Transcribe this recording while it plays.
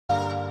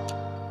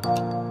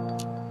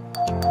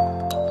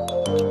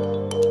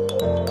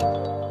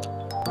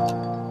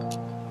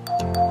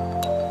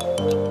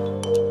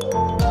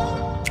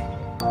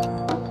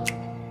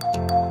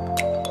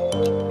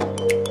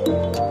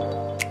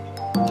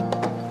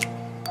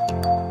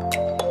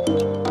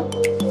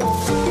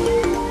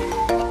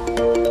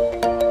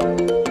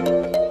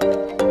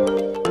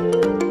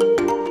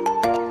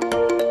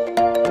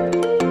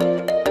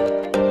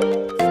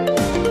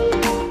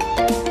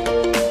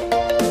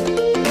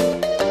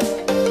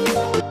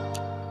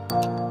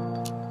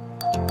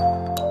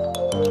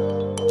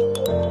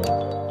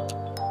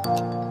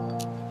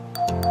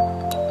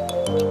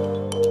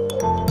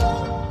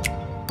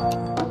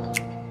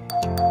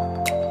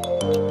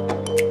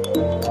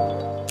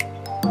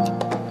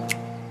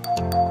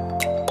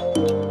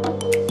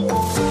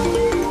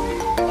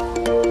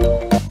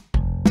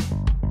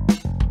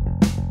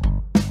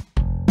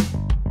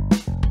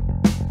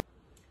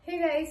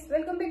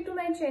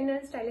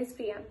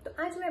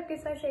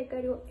साथ शेयर कर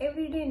रही हूँ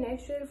everyday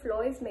natural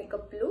flawless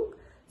makeup look.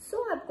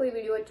 सो आपको ये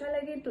वीडियो अच्छा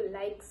लगे तो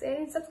like share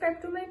and subscribe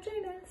to my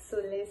channel.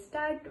 So let's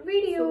start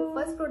video.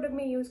 First product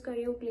मैं यूज कर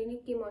रही हूँ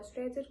क्लिनिक की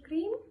मॉइस्चराइजर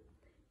क्रीम,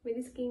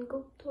 मेरी स्किन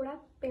को थोड़ा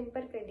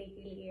पेम्पर करने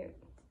के लिए।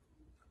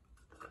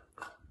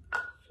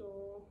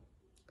 सो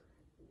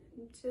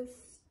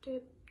जस्ट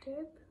टिप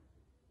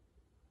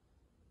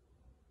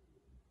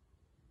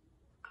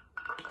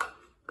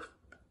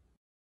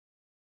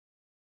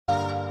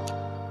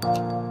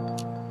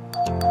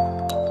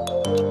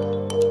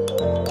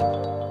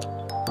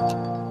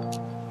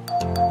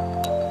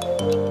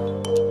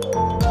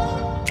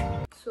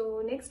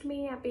नेक्स्ट मैं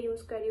यहाँ पे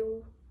यूज कर रही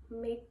हूँ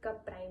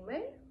मेकअप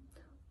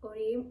प्राइमर और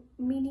ये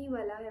मिनी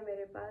वाला है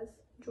मेरे पास,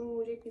 जो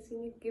मुझे किसी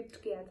ने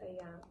गिफ्ट किया था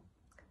यहाँ।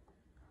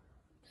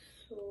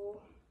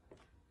 सो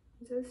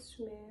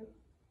जस्ट मैं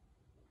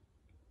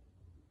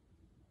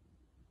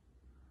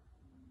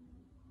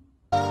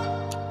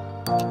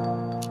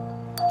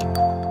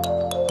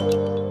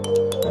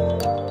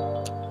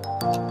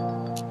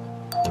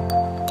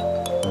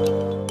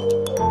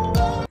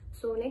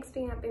नेक्स्ट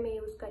यहाँ पे मैं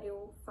यूज कर रही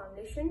हूँ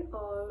फाउंडेशन,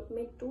 और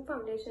मैं 2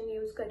 फाउंडेशन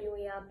यूज कर रही हूँ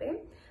यहाँ पे।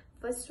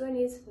 First one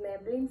is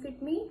Maybelline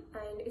fit me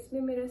and इसमें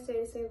मेरा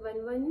शेड्स है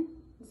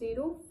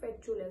 110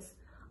 फेचुलस,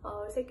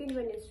 और second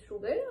one is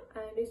sugar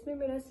and इसमें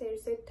मेरा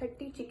शेड्स है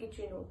 30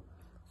 चिकिचिनो।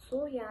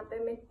 सो यहाँ पे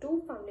मैं 2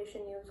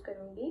 फाउंडेशन यूज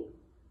करूंगी।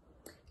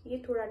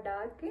 ये थोड़ा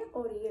डार्क है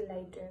और ये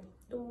लाइट है,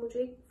 तो मुझे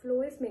एक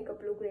फ्लॉलेस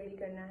मेकअप लुक रेडी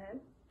करना है,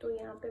 तो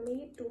यहाँ पे मैं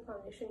ये 2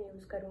 फाउंडेशन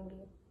यूज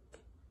करूंगी।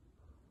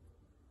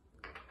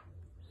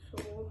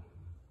 सो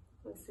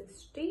this is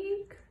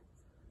stick.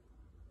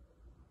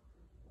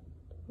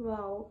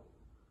 Wow.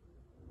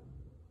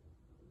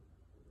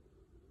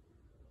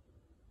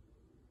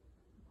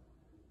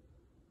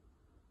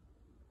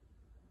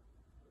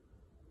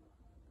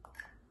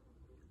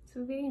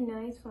 So very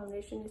nice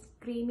foundation, is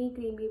creamy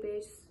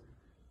base,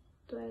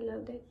 तो I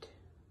love that।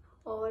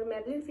 और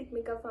Maybelline Fit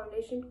Me का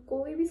फाउंडेशन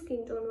कोई भी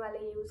स्किन टोन वाले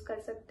यूज कर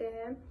सकते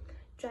हैं,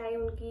 चाहे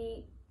उनकी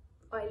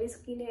ऑयली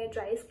स्किन है,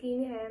 ड्राई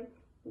स्किन है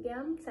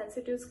या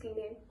सेंसिटिव स्किन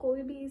है,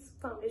 कोई भी इस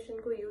फाउंडेशन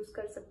को यूज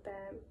कर सकता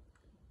है।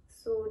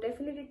 So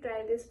definitely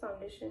try this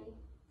foundation.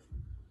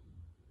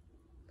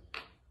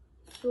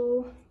 सो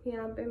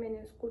यहाँ पे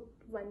मैंने उसको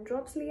 1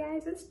 ड्रॉप्स लिया है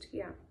जस्ट,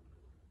 या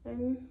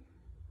एंड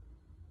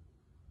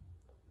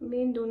मैं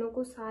इन दोनों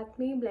को साथ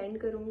में ही ब्लेंड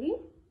करूंगी।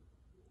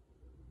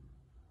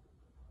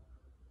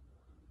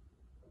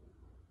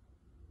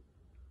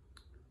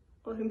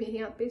 और मैं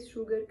यहाँ पे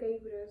शुगर का ही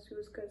ब्रश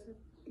यूज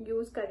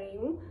कर रही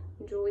हूँ,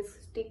 जो इस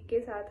स्टिक के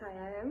साथ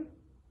आया है।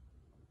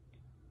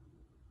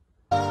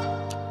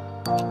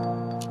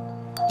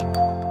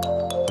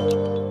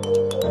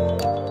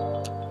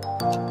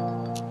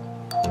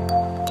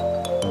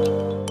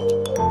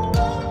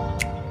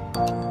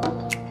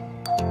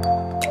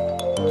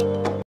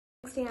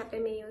 यहाँ पे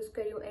मैं यूज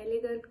कर रही हूँ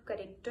एलेगल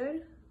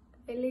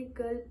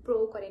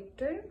pro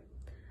character.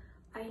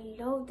 I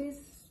love this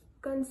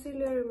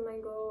concealer, my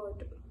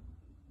God,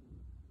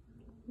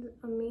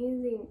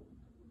 amazing.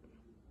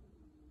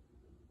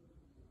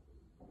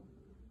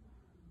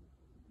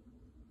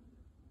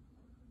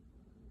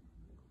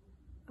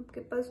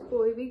 आपके पास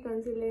कोई भी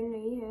कंसीलर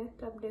नहीं है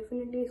तो आप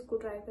डेफिनेटली इसको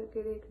ट्राई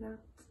करके देखना।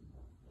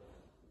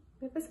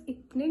 मेरे पास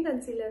इतने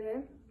कंसीलर है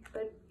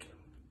but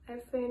I am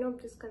fan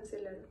of this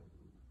concealer,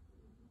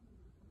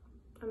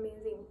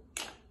 amazing.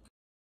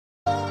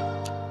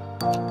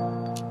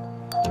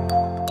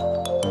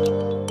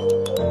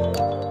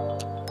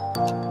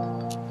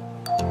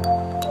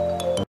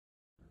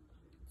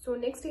 So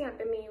next यहाँ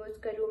पे मैं यूज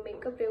कर रही हूँ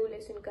मेकअप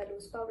रेवोल्यूशन का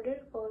लूज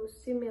पाउडर, और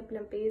उससे मैं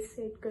अपना बेस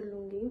सेट कर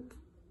लूंगी।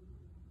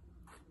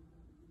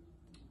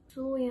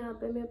 सो यहाँ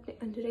पे मैं अपने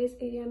अंडर आइज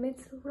एरिया में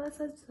थोड़ा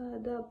सा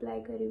ज़्यादा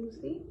अप्लाई कर रही हूँ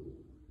उसे,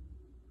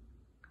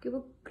 कि वो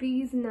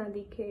क्रीज ना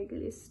दिखे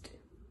एटलीस्ट।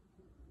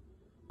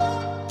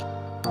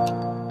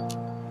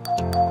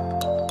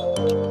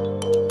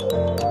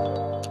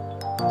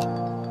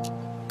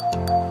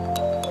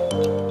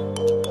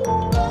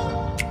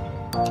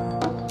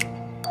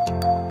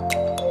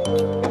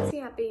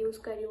 यहाँ पे यूज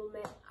कर रही हूँ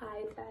मैं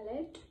आई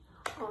पैलेट,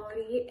 और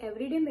ये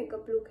एवरीडे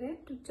मेकअप लुक है,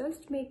 तो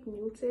जस्ट मैं एक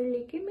न्यूड शेड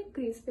लेके मैं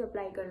क्रीज पे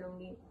अप्लाई कर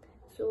लूंगी।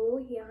 सो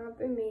यहाँ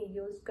पे मैं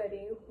यूज कर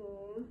रही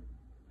हूँ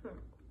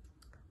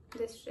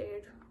दिस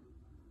शेड,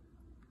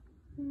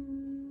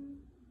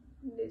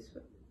 दिस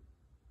वन।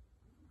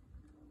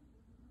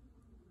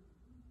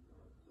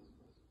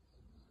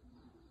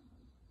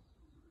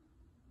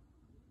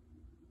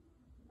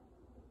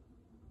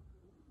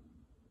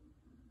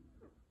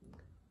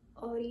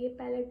 और ये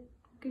पैलेट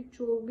के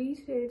जो भी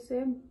शेड्स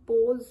हैं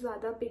बहुत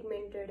ज्यादा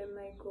पिगमेंटेड है,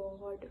 माय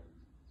गॉड।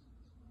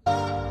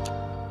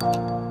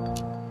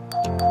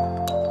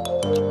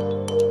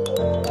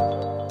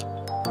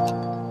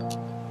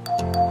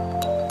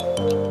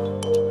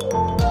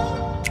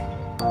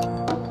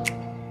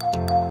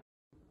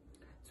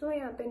 सो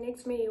यहाँ पे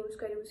नेक्स्ट मैं यूज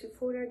कर रही हूँ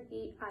सेफोरा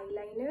की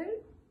आईलाइनर,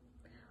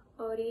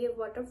 और ये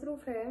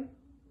वाटरप्रूफ है,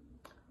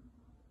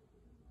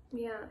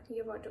 या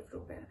ये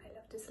वाटरप्रूफ है। I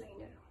love this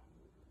liner.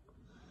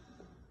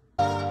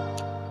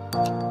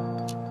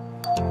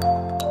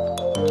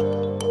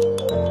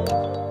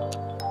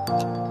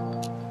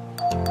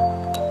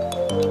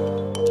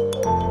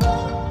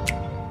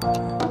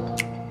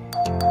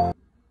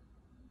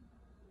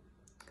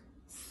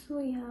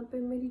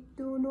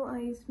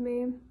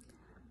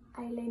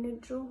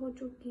 Draw हो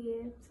चुकी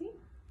है। सी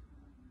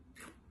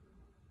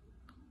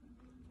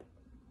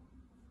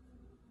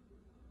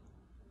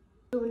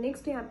तो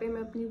नेक्स्ट यहाँ पे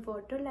मैं अपनी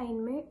वाटर लाइन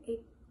में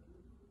एक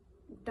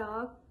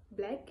डार्क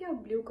ब्लैक या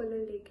ब्लू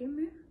कलर लेके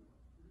मैं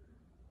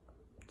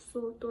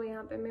तो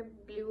यहाँ पे मैं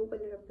ब्लू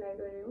कलर अप्लाई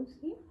कर रही हूँ।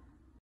 सी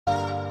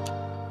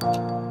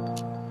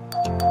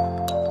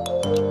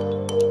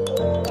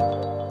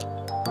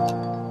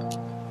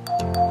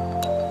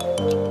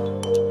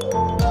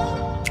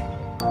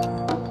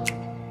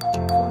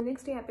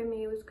नेक्स्ट यहाँ पे मैं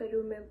यूज़ कर रही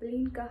हूँ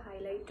मेबेलिन का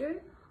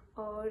हाइलाइटर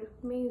और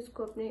मैं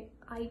इसको अपने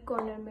आई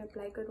कॉर्नर में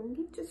अप्लाई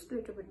करूँगी जस्ट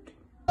लिटिल बिट।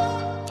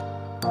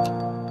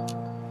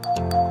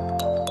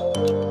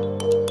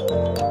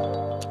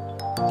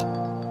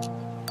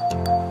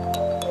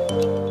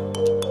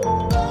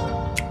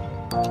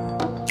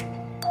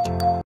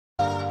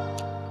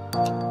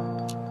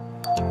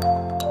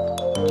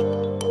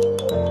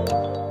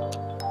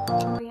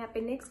 और यहाँ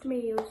पे नेक्स्ट मैं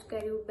यूज़ कर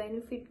रही हूँ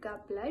बेनिफिट का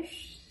ब्लश,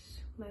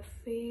 माय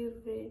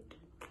फेवरेट,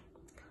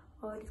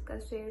 और इसका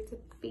शेड है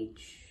पीच।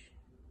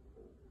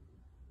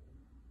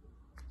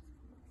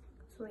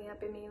 सो यहाँ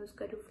पे मैं यूज़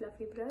कर रही हूँ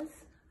फ्लफी ब्रश।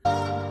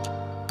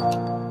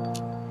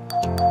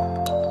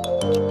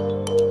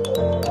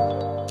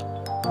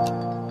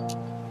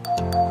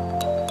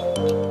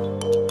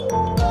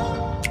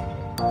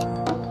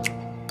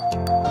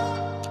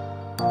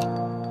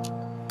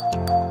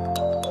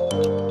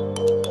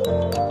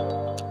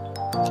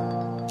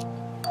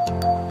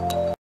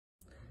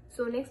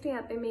 सो नेक्स्ट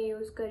यहाँ पे मैं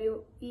यूज़ कर रही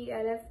हूँ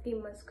ELF की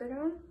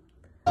मस्करा।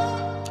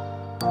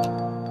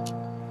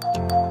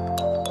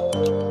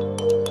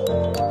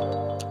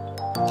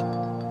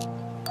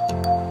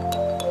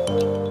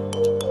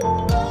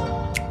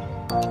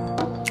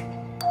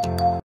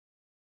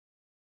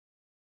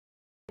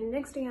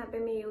 नेक्स्ट यहाँ पे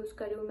मैं यूज़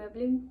कर रही हूँ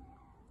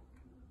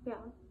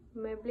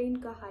मेबेलिन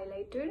का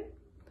हाइलाइटर।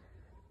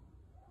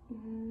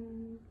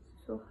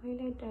 सो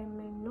हाइलाइटर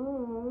में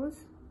नोज,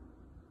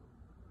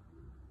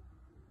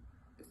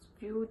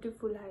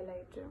 ब्यूटीफुल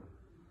हाइलाइटर।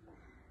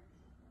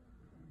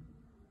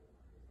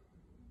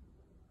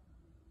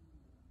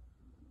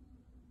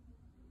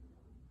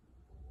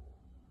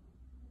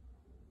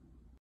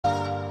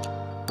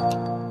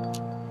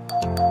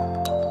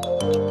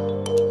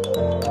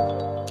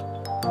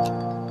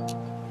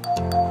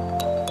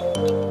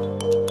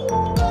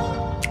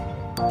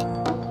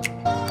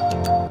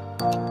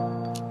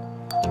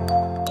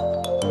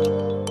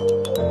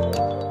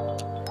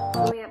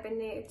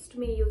 नेक्स्ट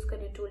में यूज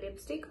करें 2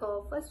 लिपस्टिक और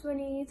फर्स्ट वन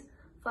इज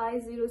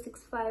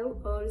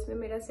 5065 और इसमें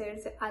मेरा शेड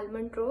है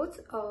आलमंड रोज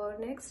और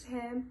नेक्स्ट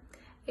है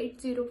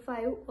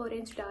 805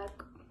 ऑरेंज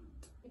डार्क।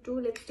 2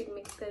 लिपस्टिक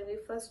मिक्स कर रही।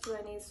 First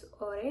one is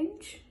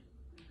orange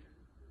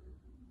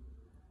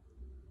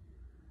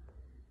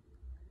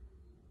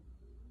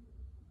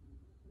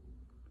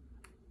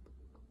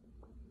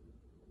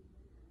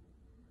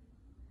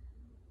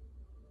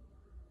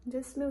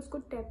just मैं उसको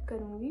टैप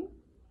करूंगी।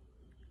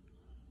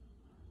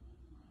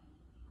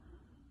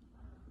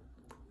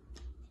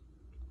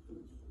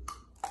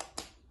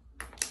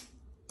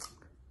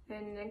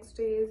 And next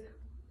is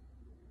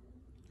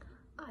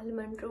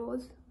almond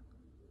rose।